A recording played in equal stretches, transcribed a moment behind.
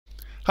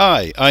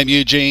Hi, I'm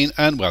Eugene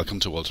and welcome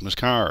to Ultimate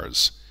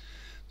Cars.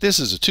 This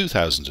is a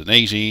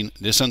 2018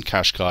 Nissan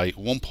Qashqai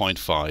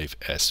 1.5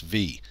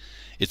 SV.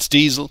 It's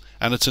diesel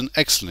and it's in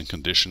excellent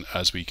condition,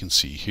 as we can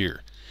see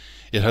here.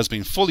 It has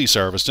been fully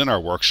serviced in our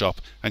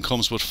workshop and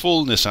comes with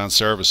full Nissan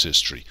service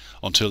history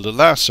until the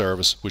last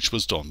service, which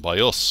was done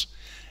by us.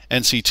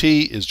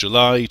 NCT is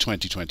July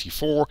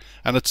 2024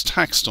 and it's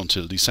taxed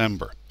until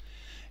December.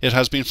 It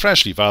has been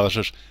freshly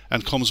valeted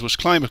and comes with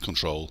climate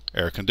control,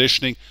 air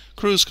conditioning,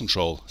 cruise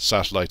control,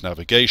 satellite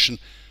navigation,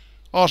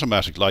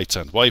 automatic lights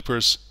and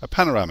wipers, a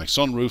panoramic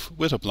sunroof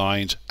with a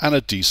blind and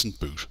a decent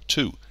boot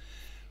too.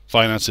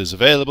 Finance is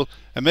available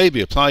and may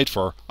be applied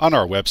for on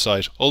our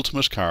website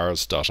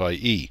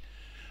ultimatecars.ie,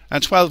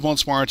 and 12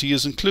 months warranty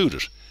is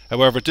included.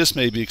 However, this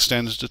may be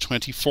extended to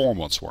 24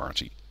 months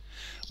warranty.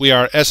 We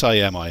are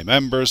SIMI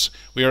members,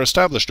 we are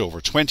established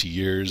over 20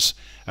 years,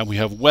 and we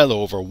have well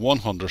over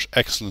 100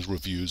 excellent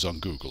reviews on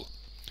Google.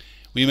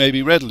 We may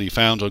be readily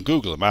found on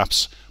Google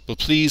Maps, but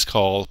please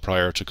call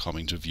prior to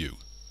coming to view.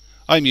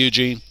 I'm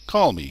Eugene.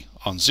 Call me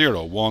on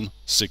 01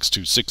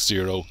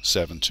 6260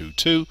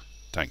 722.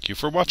 Thank you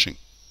for watching.